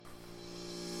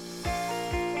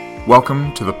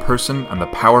Welcome to the Person and the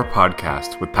Power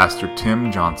podcast with Pastor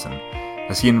Tim Johnson,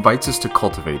 as he invites us to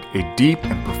cultivate a deep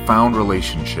and profound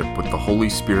relationship with the Holy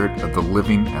Spirit of the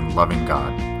living and loving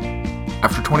God.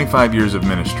 After 25 years of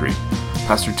ministry,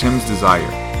 Pastor Tim's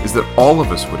desire is that all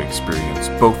of us would experience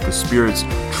both the Spirit's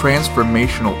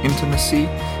transformational intimacy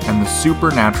and the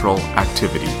supernatural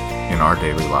activity in our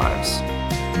daily lives.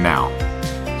 Now,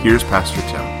 here's Pastor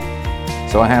Tim.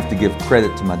 So I have to give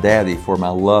credit to my daddy for my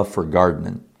love for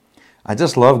gardening. I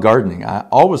just love gardening. I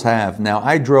always have. Now,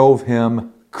 I drove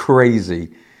him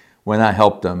crazy when I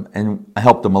helped him, and I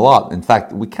helped him a lot. In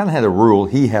fact, we kind of had a rule.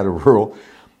 He had a rule.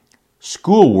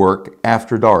 Schoolwork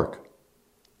after dark.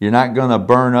 You're not going to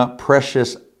burn up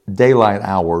precious daylight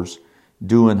hours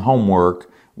doing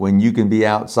homework when you can be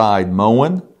outside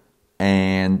mowing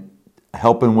and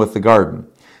helping with the garden.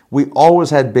 We always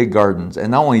had big gardens,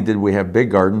 and not only did we have big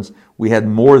gardens, we had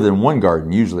more than one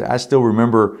garden usually. I still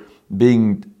remember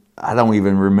I don't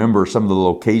even remember some of the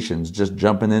locations, just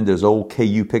jumping into his old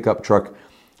KU pickup truck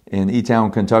in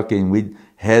E-Town, Kentucky, and we'd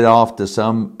head off to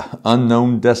some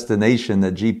unknown destination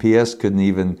that GPS couldn't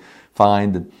even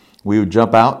find. We would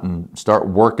jump out and start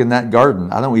working that garden.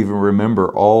 I don't even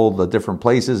remember all the different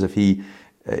places, if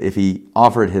he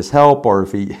offered his help or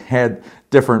if he had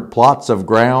different plots of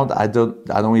ground. I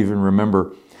don't even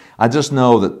remember. I just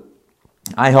know that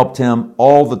I helped him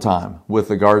all the time with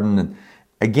the garden. And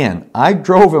again, I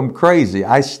drove him crazy.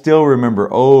 I still remember,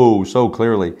 so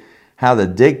clearly, how to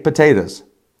dig potatoes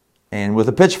and with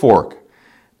a pitchfork.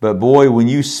 But boy, when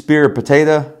you spear a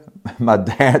potato, my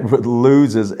dad would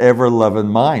lose his ever-loving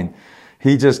mind.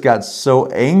 He just got so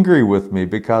angry with me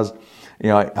because, you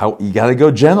got to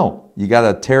go gentle. You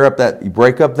got to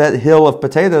break up that hill of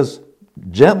potatoes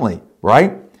gently,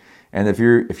 right? And if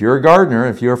you're a gardener,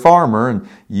 if you're a farmer and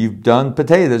you've done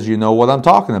potatoes, you know what I'm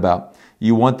talking about.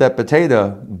 You want that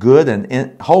potato good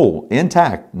and whole,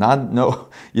 intact.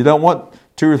 You don't want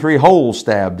 2 or 3 holes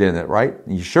stabbed in it, right?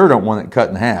 You sure don't want it cut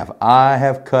in half. I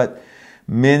have cut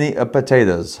many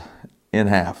potatoes in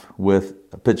half with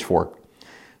a pitchfork.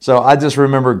 So I just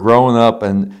remember growing up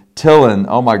and tilling.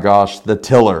 Oh my gosh, the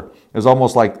tiller. It's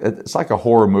almost like a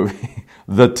horror movie.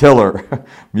 The Tiller.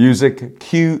 Music,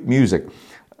 cute music.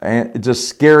 And just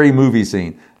scary movie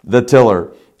scene. The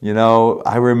Tiller.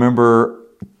 I remember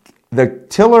the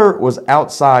tiller was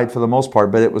outside for the most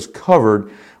part, but it was covered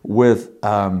with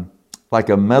like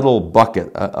a metal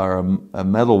bucket or a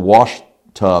metal wash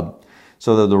tub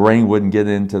so that the rain wouldn't get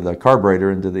into the carburetor,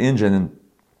 into the engine.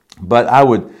 But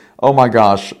oh my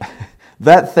gosh,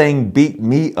 that thing beat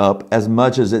me up as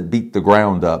much as it beat the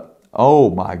ground up. Oh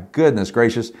my goodness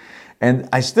gracious. And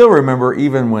I still remember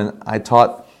even when I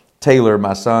taught Taylor,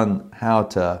 my son, how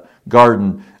to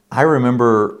garden, I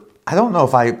remember, I don't know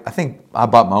if I think I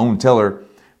bought my own tiller,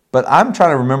 but I'm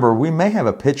trying to remember, we may have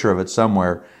a picture of it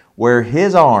somewhere, where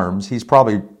his arms, he's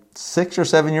probably 6 or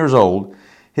 7 years old,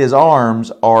 his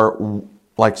arms are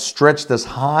like stretched as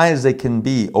high as they can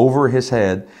be over his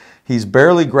head. He's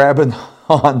barely grabbing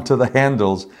onto the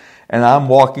handles, and I'm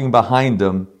walking behind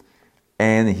him,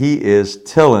 and he is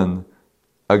tilling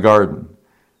a garden.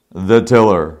 The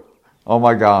Tiller. Oh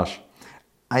my gosh.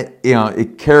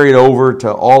 It carried over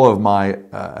to all of my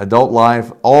adult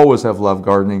life. Always have loved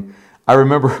gardening. I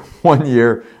remember one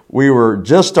year we were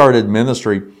just started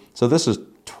ministry. So this is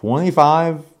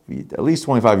at least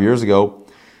 25 years ago.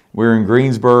 We were in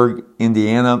Greensburg,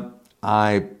 Indiana.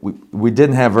 We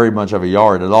didn't have very much of a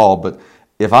yard at all, but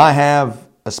if I have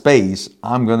a space,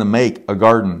 I'm going to make a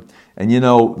garden. And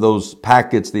those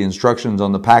packets, the instructions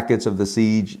on the packets of the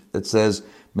seeds that says,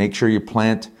 make sure you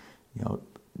plant,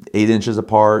 8 inches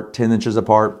apart, 10 inches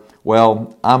apart.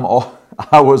 Well,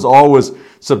 I was always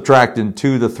subtracting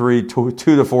 2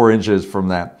 to 4 inches from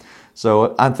that.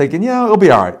 So I'm thinking, it'll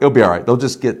be all right. It'll be all right. They'll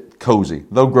just get cozy.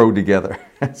 They'll grow together.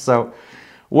 So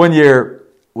one year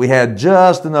we had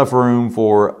just enough room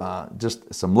for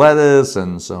just some lettuce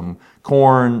and some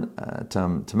corn,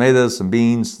 some tomatoes, some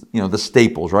beans, the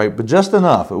staples, right? But just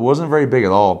enough. It wasn't very big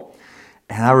at all.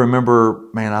 And I remember,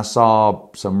 I saw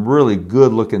some really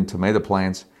good looking tomato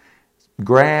plants.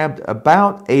 Grabbed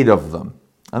about 8 of them.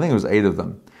 I think it was 8 of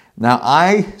them. Now,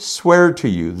 I swear to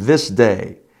you this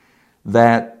day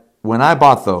that when I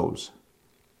bought those,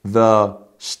 the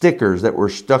stickers that were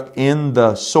stuck in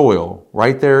the soil,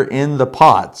 right there in the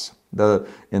pots,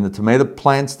 in the tomato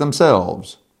plants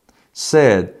themselves,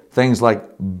 said things like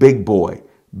big boy,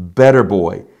 better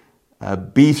boy,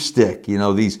 beef stick,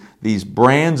 these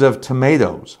brands of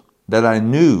tomatoes that I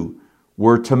knew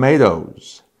were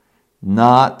tomatoes,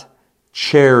 not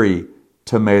cherry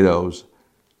tomatoes.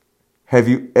 Have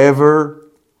you ever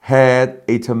had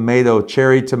a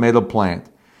cherry tomato plant?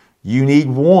 You need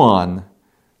 1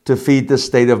 to feed the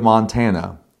state of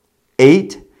Montana.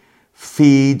 8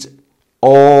 feeds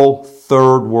all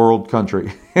third world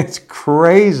country. It's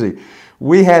crazy.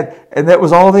 And that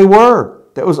was all they were.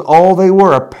 That was all they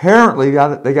were. Apparently,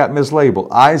 they got mislabeled.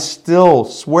 I still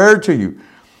swear to you,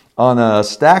 on a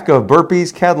stack of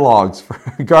Burpees catalogs,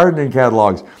 gardening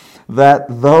catalogs, that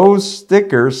those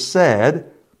stickers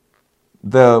said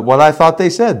what I thought they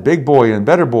said, Big Boy and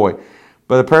Better Boy.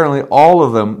 But apparently all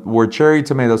of them were cherry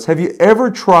tomatoes. Have you ever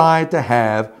tried to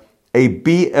have a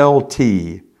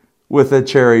BLT with a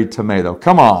cherry tomato?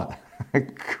 Come on.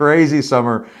 Crazy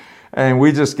summer. And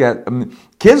we just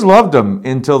kids loved them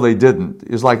until they didn't.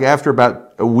 It was like after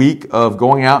about a week of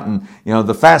going out and,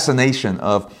 the fascination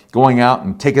of going out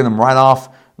and taking them right off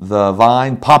the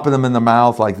vine, popping them in the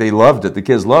mouth, like they loved it. The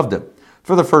kids loved it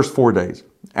for the first 4 days.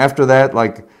 After that,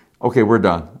 okay, we're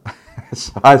done.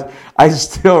 So I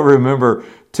still remember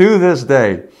to this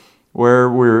day where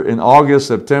we're in August,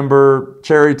 September,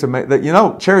 cherry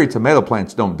tomato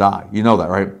plants don't die. You know that,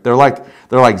 right? They're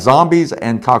like zombies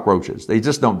and cockroaches. They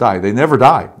just don't die. They never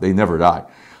die.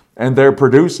 And they're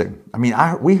producing.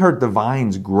 We heard the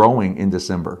vines growing in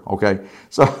December, okay?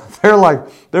 So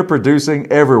they're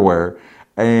producing everywhere.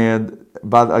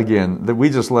 But again, we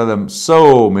just let them,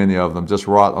 so many of them just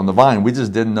rot on the vine. We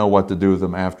just didn't know what to do with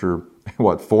them after,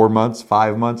 4 months,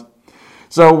 5 months?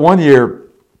 So one year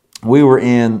we were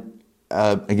in,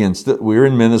 we were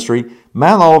in ministry,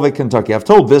 Mount Olivet, Kentucky. I've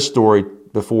told this story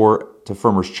before to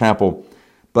Firmers Chapel,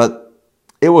 but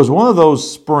it was one of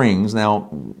those springs. Now,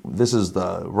 this is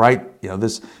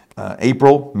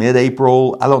April,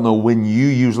 mid-April. I don't know when you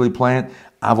usually plant.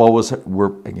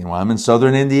 I'm in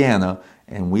southern Indiana,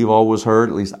 and we've always heard,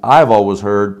 at least I've always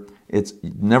heard, it's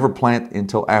never plant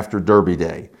until after Derby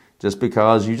Day, just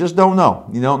because you just don't know.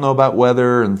 You don't know about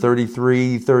weather and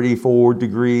 33, 34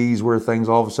 degrees where things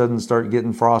all of a sudden start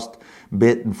getting frost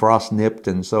bit and frost nipped,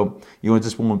 and so you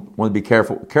just want to be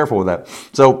careful with that.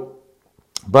 So,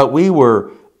 but we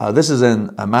were, this is in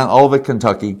Mount Olivet,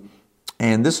 Kentucky,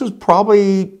 and this was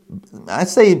probably, I'd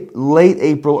say late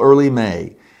April, early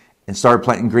May, and started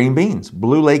planting green beans,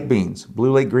 Blue Lake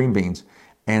green beans.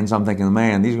 And so I'm thinking,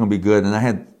 man, these are going to be good. And I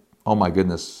had, oh my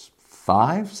goodness,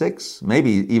 5, 6, maybe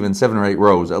even 7 or 8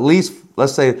 rows. At least,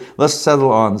 let's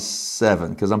settle on 7,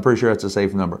 because I'm pretty sure that's a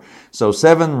safe number. So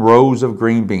 7 rows of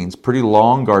green beans, pretty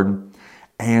long garden.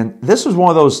 And this was one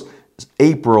of those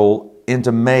April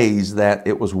into Mays that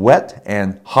it was wet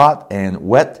and hot and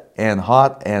wet and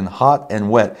hot and hot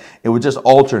and wet. It would just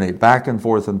alternate back and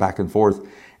forth and back and forth.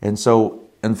 And so,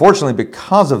 unfortunately,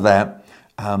 because of that,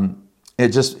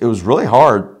 it was really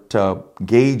hard to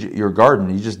gauge your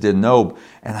garden. You just didn't know.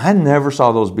 And I never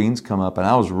saw those beans come up, and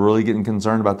I was really getting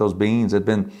concerned about those beans. It had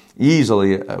been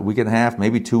easily a week and a half,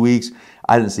 maybe 2 weeks.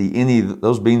 I didn't see any of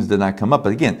those beans did not come up.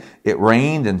 But again, it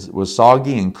rained and was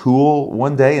soggy and cool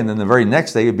one day, and then the very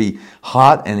next day it'd be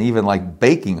hot and even like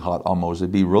baking hot almost.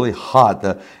 It'd be really hot,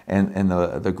 and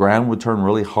the ground would turn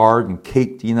really hard and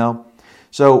caked,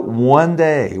 So one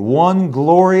day, one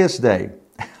glorious day,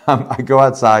 I go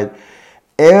outside.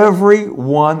 Every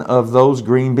one of those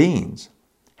green beans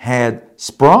had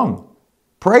sprung.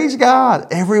 Praise God.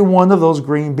 Every one of those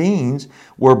green beans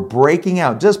were breaking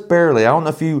out just barely. I don't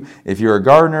know if you're a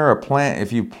gardener, a plant,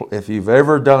 if you've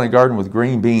ever done a garden with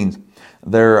green beans,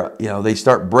 they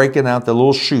start breaking out the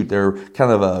little shoot. They're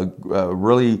kind of a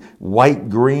really light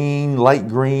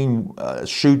green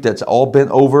shoot that's all bent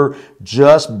over,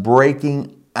 just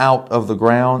breaking out of the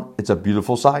ground. It's a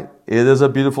beautiful sight. It is a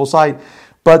beautiful sight.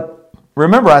 But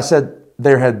remember, I said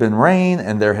there had been rain,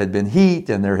 and there had been heat,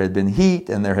 and there had been heat,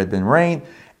 and there had been rain.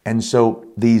 And so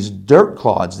these dirt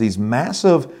clods, these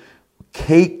massive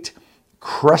caked,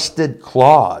 crusted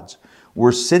clods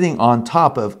were sitting on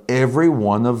top of every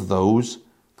one of those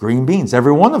green beans,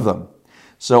 every one of them.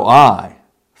 So I,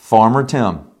 Farmer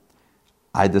Tim,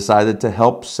 I decided to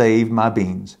help save my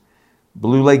beans.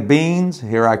 Blue Lake beans,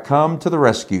 here I come to the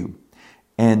rescue.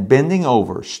 And bending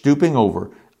over, stooping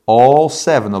over, all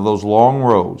 7 of those long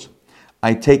rows,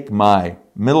 I take my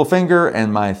middle finger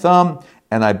and my thumb,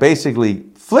 and I basically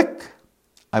flick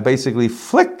the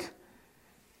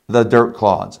dirt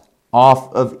clods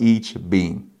off of each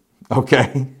bean.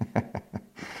 Okay?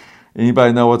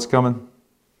 Anybody know what's coming?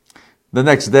 The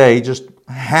next day just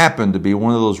happened to be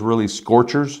one of those really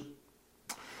scorchers.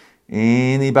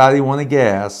 Anybody want to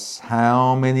guess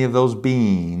how many of those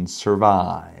beans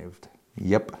survived?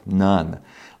 Yep, none.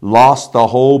 Lost the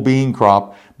whole bean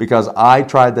crop because I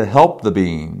tried to help the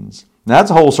beans. Now,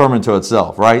 that's a whole sermon to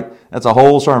itself, right? That's a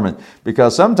whole sermon,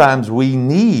 because sometimes we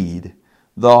need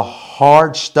the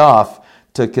hard stuff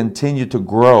to continue to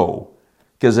grow,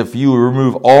 Because if you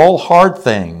remove all hard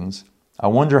things, I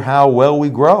wonder how well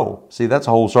we grow. See, that's a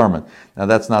whole sermon. Now,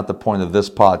 that's not the point of this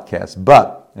podcast,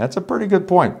 but that's a pretty good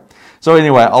point. So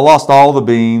anyway, I lost all the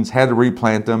beans, had to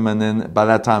replant them, and then by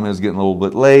that time it was getting a little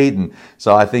bit late, and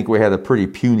so I think we had a pretty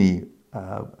puny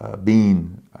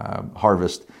bean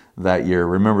harvest that year.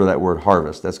 Remember that word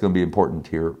harvest. That's going to be important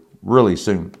here really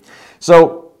soon.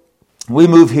 So we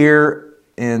moved here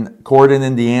in Corydon,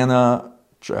 Indiana,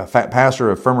 pastor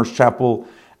of Firmers Chapel,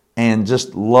 and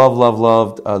just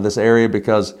loved this area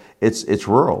because it's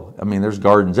rural. I mean, there's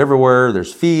gardens everywhere.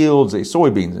 There's fields, there's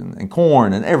soybeans and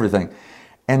corn and everything.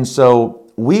 And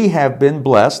so we have been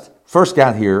blessed. First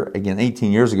got here, again,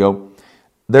 18 years ago.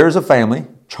 There's a family,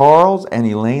 Charles and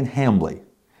Elaine Hambley.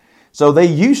 So they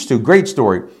used to, great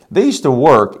story, they used to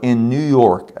work in New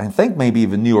York, I think maybe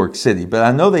even New York City, but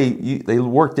I know they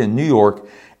worked in New York,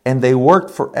 and they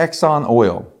worked for Exxon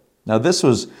Oil. Now this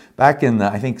was back in the,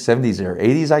 I think 70s or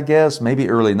 80s, I guess, maybe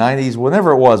early 90s,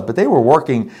 whenever it was, but they were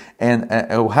working, and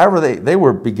however they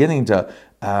were beginning to,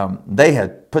 they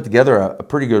had put together a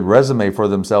pretty good resume for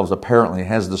themselves, apparently,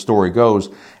 as the story goes,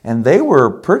 and they were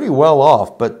pretty well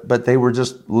off, but they were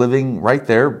just living right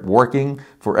there, working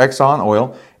for Exxon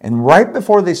Oil. And right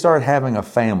before they started having a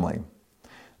family,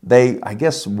 I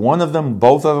guess one of them,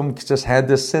 both of them just had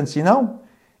this sense,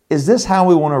 is this how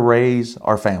we want to raise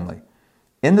our family?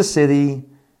 In the city,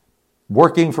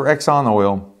 working for Exxon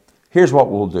Oil, here's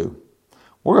what we'll do.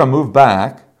 We're going to move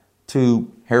back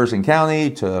to Harrison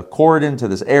County, to Corydon, to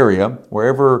this area,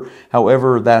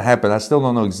 however that happened. I still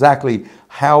don't know exactly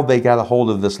how they got a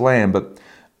hold of this land, but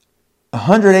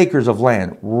 100 acres of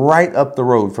land right up the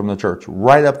road from the church,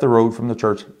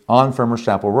 on Firmers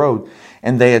Chapel Road.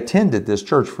 And they attended this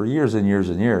church for years and years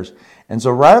and years. And so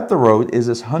right up the road is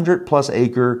this 100+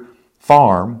 acre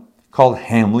farm called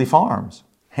Hambley Farms.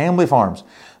 Hambley Farms.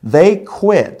 They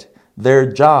quit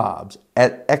their jobs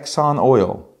at Exxon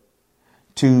Oil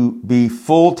to be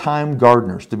full-time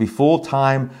gardeners, to be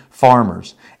full-time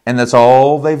farmers. And that's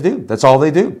all they do. That's all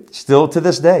they do. Still to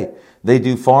this day. They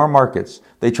do farm markets.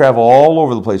 They travel all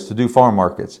over the place to do farm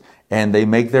markets. And they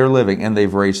make their living. And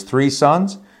they've raised 3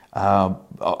 sons,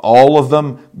 all of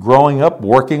them growing up,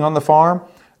 working on the farm.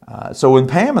 So when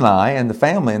Pam and I and the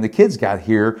family and the kids got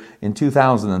here in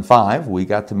 2005, we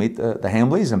got to meet the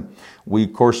Hambleys. And we,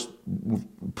 of course,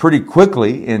 pretty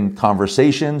quickly in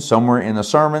conversation, somewhere in a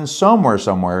sermon,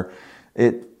 somewhere,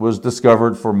 it was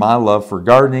discovered for my love for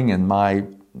gardening and my,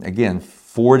 again,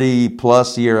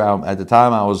 40+ year, at the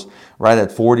time I was right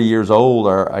at 40 years old,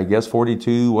 or I guess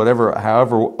 42,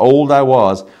 however old I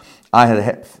was, I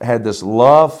had this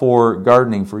love for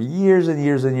gardening for years and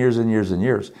years and years and years and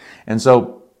years. And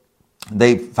so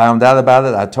they found out about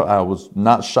it. I was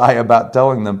not shy about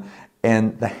telling them.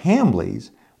 And the Hambleys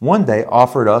one day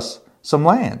offered us some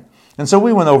land. And so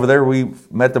we went over there. We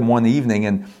met them one evening,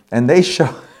 and they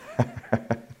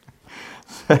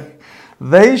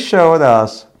they showed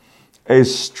us a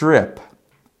strip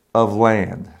of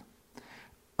land.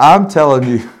 I'm telling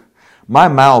you, my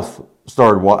mouth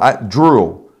started,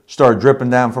 drool started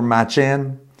dripping down from my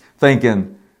chin,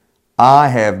 thinking, I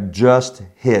have just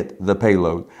hit the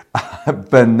payload.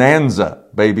 Bonanza,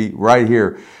 baby, right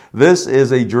here. This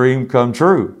is a dream come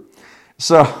true.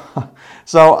 So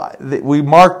we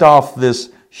marked off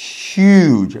this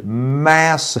huge,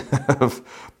 massive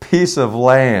piece of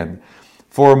land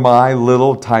for my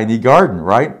little tiny garden,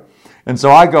 right? And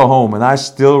so I go home and I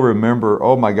still remember,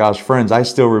 oh my gosh, friends, I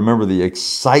still remember the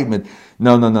excitement.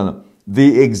 No.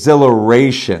 The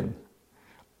exhilaration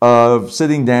of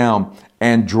sitting down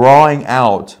and drawing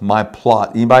out my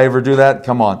plot. Anybody ever do that?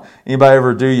 Come on. Anybody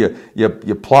ever do?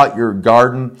 You plot your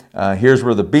garden. Here's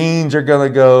where the beans are going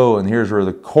to go, and here's where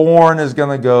the corn is going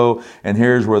to go, and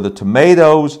here's where the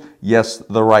tomatoes, yes,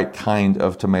 the right kind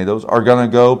of tomatoes, are going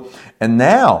to go. And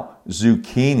now,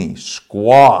 zucchini,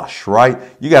 squash, right?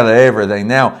 You got everything.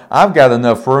 Now, I've got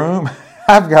enough room.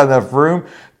 I've got enough room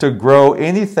to grow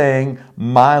anything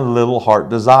my little heart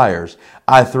desires.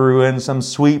 I threw in some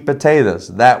sweet potatoes.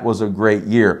 That was a great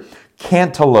year.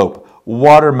 Cantaloupe,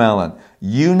 watermelon,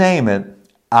 you name it,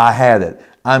 I had it.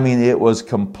 I mean, it was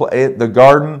complete. The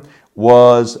garden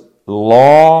was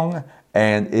long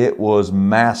and it was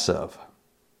massive.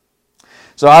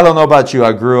 So I don't know about you.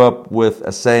 I grew up with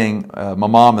a saying, my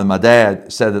mom and my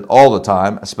dad said it all the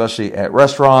time, especially at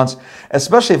restaurants,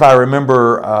 especially if I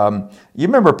remember, you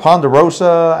remember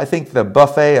Ponderosa? I think the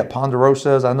buffet at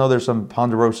Ponderosa's, I know there's some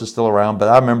Ponderosas still around, but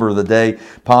I remember the day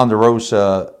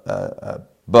Ponderosa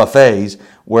buffets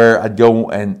where I'd go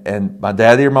and my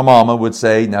daddy or my mama would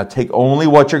say, now take only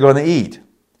what you're going to eat.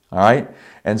 All right.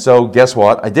 And so guess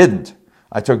what? I didn't.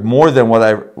 I took more than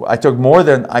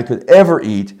I could ever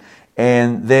eat.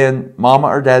 And then Mama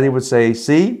or Daddy would say,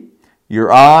 see,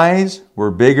 your eyes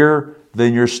were bigger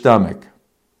than your stomach.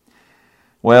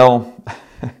 Well,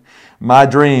 my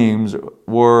dreams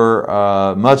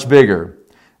were much bigger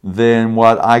than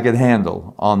what I could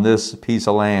handle on this piece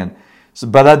of land.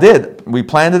 But I did. We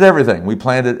planted everything. We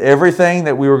planted everything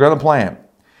that we were going to plant.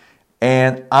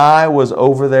 And I was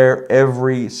over there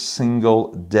every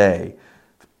single day.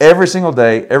 Every single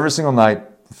day, every single night.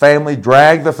 Family,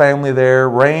 dragged the family there.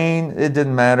 Rain, it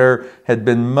didn't matter. Had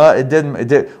been mud,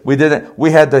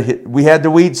 we had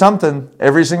to weed something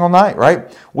every single night,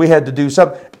 right? We had to do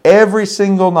something. Every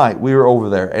single night we were over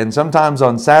there. And sometimes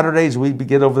on Saturdays we'd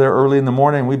get over there early in the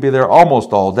morning. We'd be there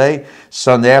almost all day.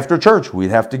 Sunday after church, we'd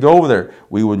have to go over there.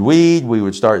 We would weed. We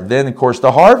would start. Then, of course,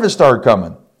 the harvest started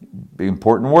coming. Big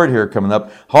important word here coming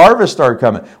up. Harvest started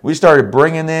coming. We started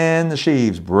bringing in the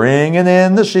sheaves. We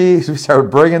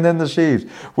started bringing in the sheaves.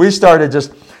 We started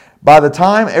just... By the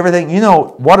time everything,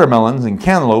 watermelons and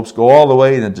cantaloupes go all the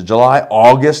way into July,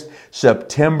 August,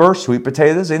 September. Sweet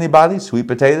potatoes, anybody? Sweet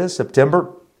potatoes,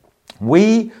 September.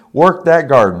 We worked that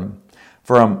garden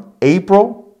from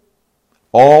April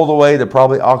all the way to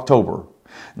probably October.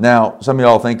 Now, some of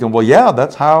y'all thinking, well, yeah,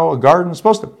 that's how a garden is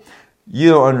supposed to.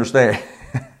 You don't understand.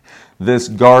 This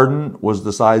garden was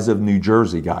the size of New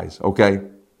Jersey, guys, okay?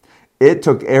 It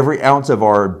took every ounce of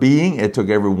our being. It took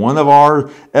every one of our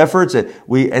efforts.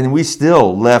 We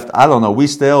still left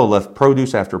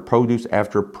produce after produce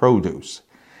after produce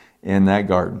in that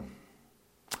garden.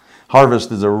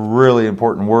 Harvest is a really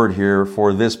important word here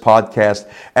for this podcast.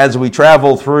 As we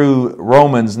travel through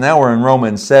Romans, now we're in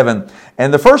Romans 7.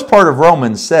 And the first part of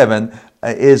Romans 7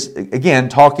 is, again,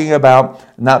 talking about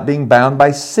not being bound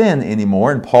by sin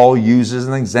anymore. And Paul uses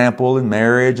an example in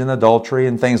marriage and adultery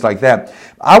and things like that.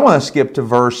 I want to skip to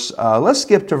let's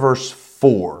skip to verse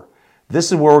 4.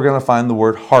 This is where we're going to find the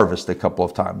word harvest a couple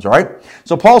of times, all right?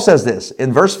 So Paul says this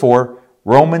in verse 4,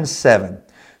 Romans 7.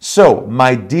 So,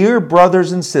 my dear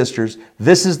brothers and sisters,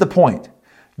 this is the point.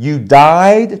 You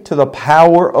died to the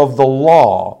power of the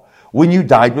law when you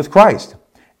died with Christ.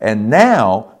 And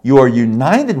now you are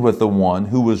united with the one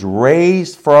who was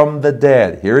raised from the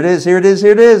dead. Here it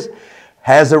is.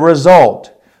 As a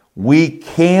result, we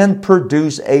can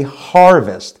produce a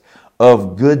harvest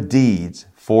of good deeds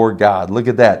for God. Look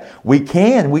at that. We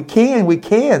can.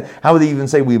 I would even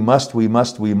say we must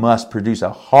produce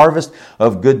a harvest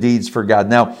of good deeds for God.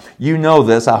 Now, you know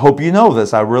this. I hope you know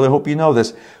this. I really hope you know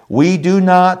this. We do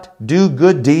not do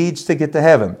good deeds to get to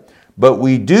heaven, but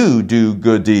we do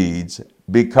good deeds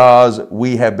because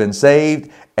we have been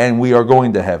saved and we are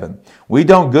going to heaven. We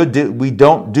don't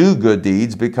do good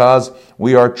deeds because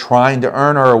we are trying to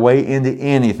earn our way into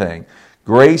anything.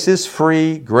 Grace is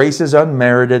free. Grace is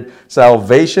unmerited.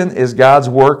 Salvation is God's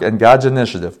work and God's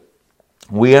initiative.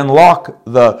 We unlock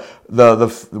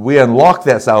we unlock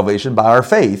that salvation by our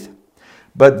faith.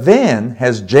 But then,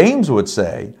 as James would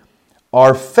say,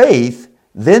 our faith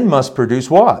then must produce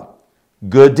what?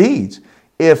 Good deeds.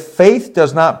 If faith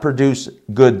does not produce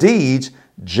good deeds,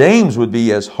 James would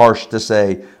be as harsh to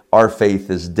say our faith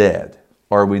is dead,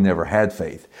 or we never had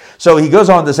faith. So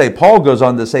Paul goes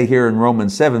on to say here in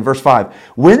Romans 7, verse 5,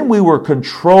 when we were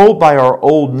controlled by our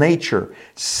old nature,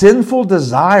 sinful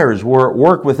desires were at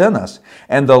work within us,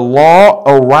 and the law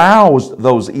aroused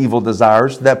those evil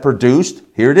desires that produced,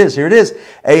 here it is,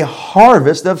 a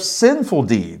harvest of sinful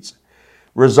deeds,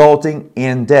 resulting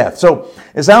in death. So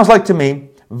it sounds like to me,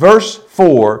 verse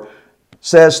 4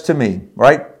 says to me,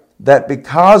 right, that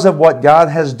because of what God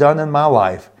has done in my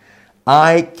life,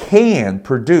 I can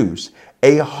produce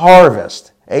a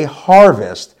harvest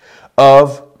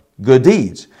of good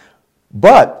deeds.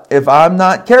 But if I'm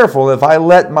not careful, if I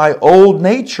let my old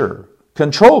nature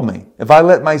control me, if I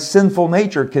let my sinful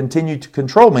nature continue to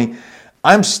control me,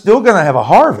 I'm still going to have a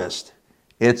harvest.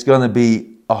 It's going to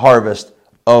be a harvest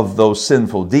of those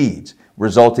sinful deeds,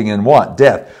 resulting in what?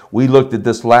 Death. We looked at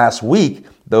this last week,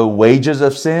 the wages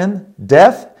of sin,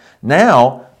 death.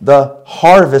 Now, the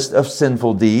harvest of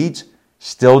sinful deeds,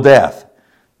 still death.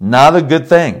 Not a good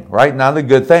thing, right? Not a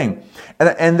good thing.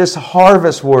 And this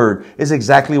harvest word is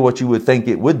exactly what you would think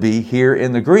it would be here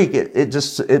in the Greek.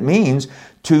 It means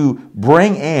to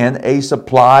bring in a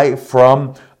supply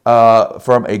from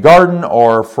a garden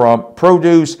or from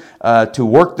produce, to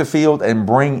work the field and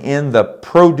bring in the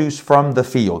produce from the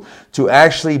field. To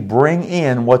actually bring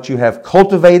in what you have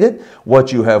cultivated,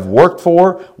 what you have worked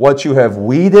for, what you have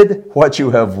weeded, what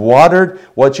you have watered,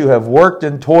 what you have worked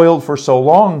and toiled for so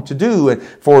long to do, and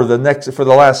for the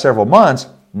last several months.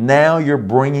 Now you're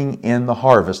bringing in the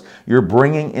harvest. You're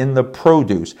bringing in the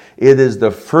produce. It is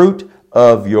the fruit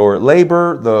of your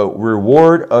labor, the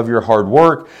reward of your hard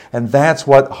work, and that's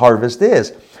what harvest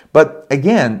is. But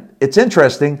again, it's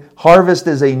interesting, harvest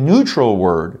is a neutral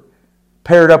word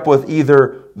paired up with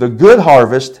either the good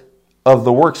harvest of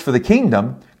the works for the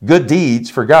kingdom, good deeds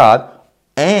for God,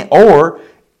 or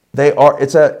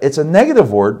it's a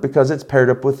negative word because it's paired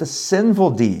up with the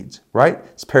sinful deeds, right?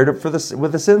 It's paired up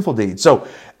with the sinful deeds. So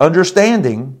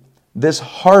understanding this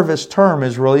harvest term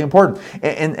is really important.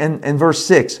 And verse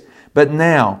 6, but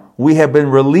now we have been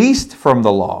released from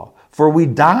the law, for we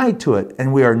died to it,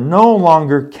 and we are no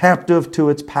longer captive to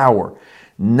its power.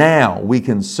 Now we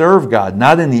can serve God,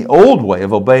 not in the old way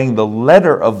of obeying the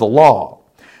letter of the law,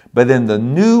 but in the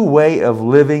new way of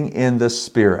living in the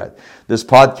Spirit. This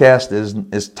podcast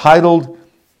is titled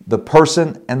The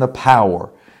Person and the Power.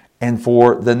 And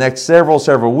for the next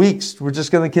several weeks, we're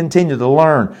just going to continue to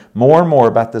learn more and more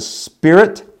about the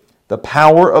Spirit, the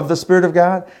power of the Spirit of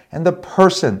God, and the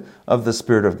person of the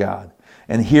Spirit of God.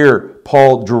 And here,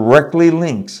 Paul directly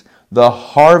links the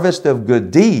harvest of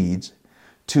good deeds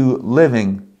to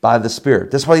living by the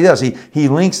Spirit. That's what he does. He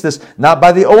links this not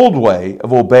by the old way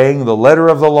of obeying the letter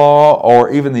of the law or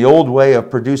even the old way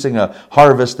of producing a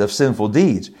harvest of sinful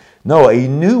deeds. No, a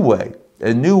new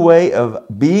way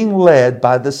of being led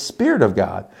by the Spirit of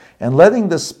God and letting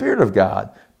the Spirit of God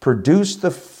produce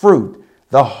the fruit,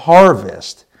 the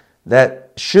harvest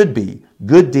that should be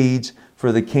good deeds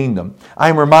for the kingdom.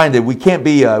 I'm reminded,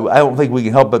 I don't think we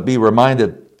can help but be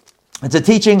reminded. It's a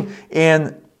teaching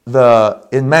in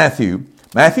Matthew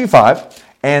 5,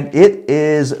 and it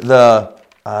is the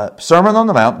Sermon on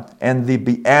the Mount and the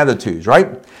Beatitudes,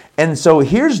 right? And so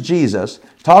here's Jesus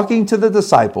talking to the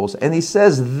disciples, and he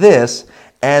says this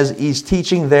as he's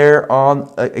teaching there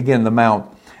on, again, the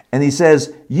Mount. And he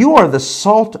says, you are the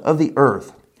salt of the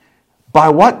earth.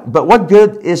 But what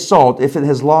good is salt if it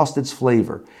has lost its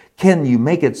flavor? Can you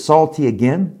make it salty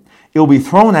again? It will be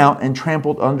thrown out and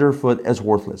trampled underfoot as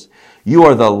worthless. You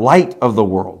are the light of the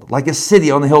world, like a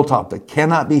city on a hilltop that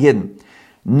cannot be hidden.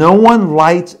 No one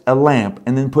lights a lamp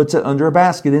and then puts it under a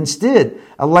basket. Instead,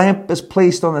 a lamp is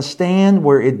placed on a stand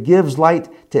where it gives light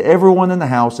to everyone in the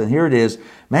house. And here it is,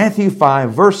 Matthew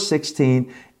 5, verse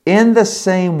 16. In the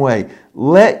same way,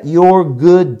 let your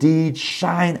good deeds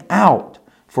shine out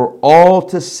for all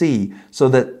to see, so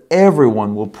that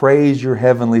everyone will praise your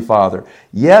heavenly Father.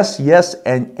 Yes, yes,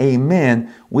 and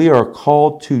amen. We are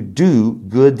called to do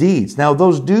good deeds. Now,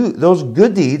 those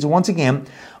good deeds, once again,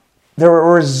 they're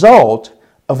a result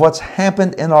of what's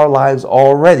happened in our lives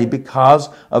already because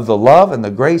of the love and the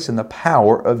grace and the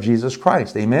power of Jesus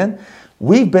Christ. Amen?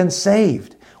 We've been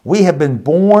saved. We have been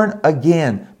born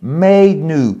again, made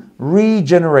new,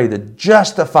 regenerated,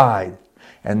 justified.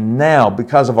 And now,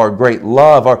 because of our great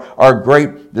love, our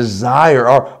great desire,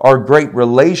 our great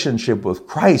relationship with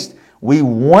Christ, we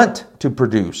want to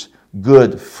produce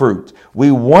good fruit.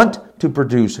 We want to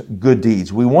produce good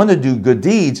deeds. We want to do good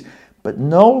deeds, but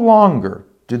no longer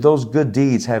do those good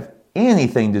deeds have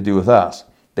anything to do with us.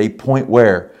 They point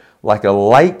where? Like a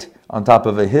light on top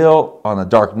of a hill on a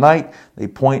dark night, they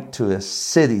point to a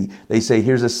city. They say,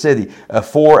 here's a city.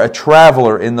 For a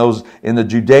traveler in the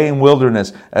Judean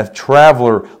wilderness, a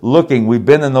traveler looking. We've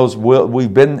been in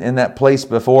that place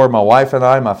before, my wife and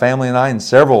I, my family and I, and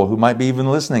several who might be even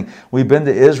listening. We've been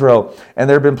to Israel, and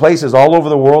there have been places all over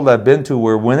the world I've been to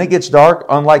where when it gets dark,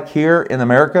 unlike here in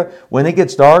America, when it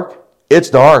gets dark, it's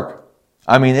dark.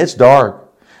 I mean, it's dark.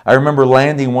 I remember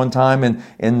landing one time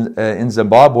in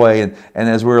Zimbabwe, and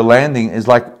as we were landing, it's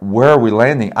like, where are we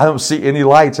landing? I don't see any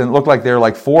lights, and it looked like there were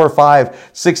like 4 or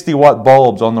 5 60-watt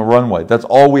bulbs on the runway. That's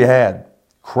all we had.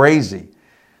 Crazy.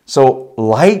 So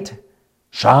light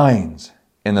shines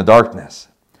in the darkness.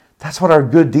 That's what our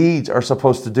good deeds are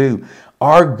supposed to do.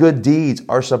 Our good deeds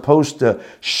are supposed to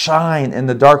shine in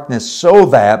the darkness so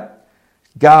that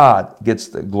God gets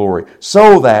the glory,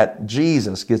 so that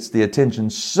Jesus gets the attention,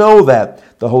 so that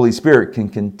the Holy Spirit can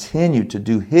continue to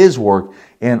do His work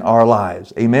in our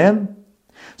lives. Amen?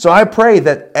 So I pray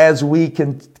that as we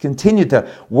can continue to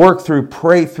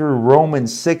pray through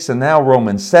Romans 6 and now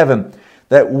Romans 7,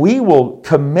 that we will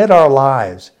commit our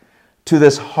lives to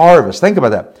this harvest. Think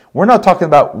about that. We're not talking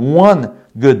about one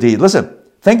good deed. Listen,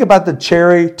 think about the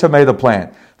cherry tomato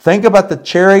plant. Think about the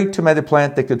cherry tomato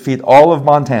plant that could feed all of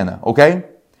Montana, okay?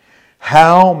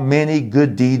 How many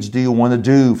good deeds do you want to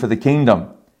do for the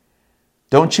kingdom?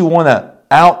 Don't you want to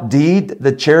outdeed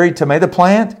the cherry tomato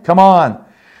plant? Come on.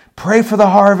 Pray for the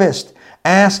harvest.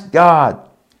 Ask God,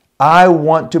 I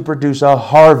want to produce a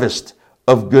harvest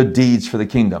of good deeds for the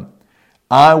kingdom.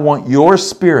 I want your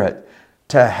Spirit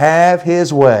to have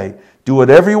His way. Do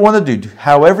whatever you want to do,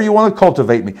 however you want to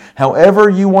cultivate me, however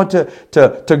you want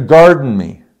to garden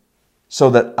me. so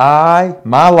that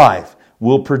my life,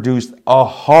 will produce a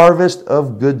harvest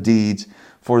of good deeds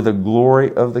for the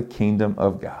glory of the kingdom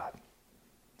of God.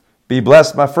 Be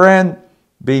blessed, my friend.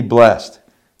 Be blessed.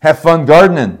 Have fun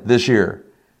gardening this year.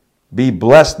 Be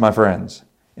blessed, my friends,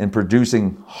 in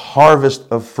producing harvest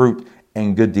of fruit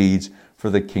and good deeds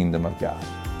for the kingdom of God.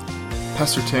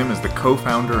 Pastor Tim is the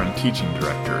co-founder and teaching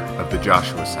director of the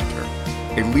Joshua Center,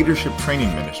 a leadership training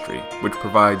ministry which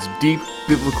provides deep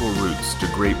biblical roots to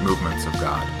great movements of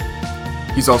God.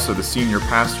 He's also the senior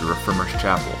pastor of Firmers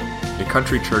Chapel, a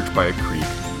country church by a creek,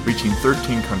 reaching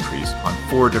 13 countries on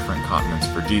 4 different continents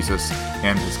for Jesus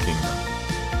and His kingdom.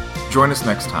 Join us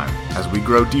next time as we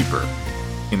grow deeper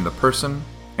in the person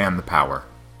and the power.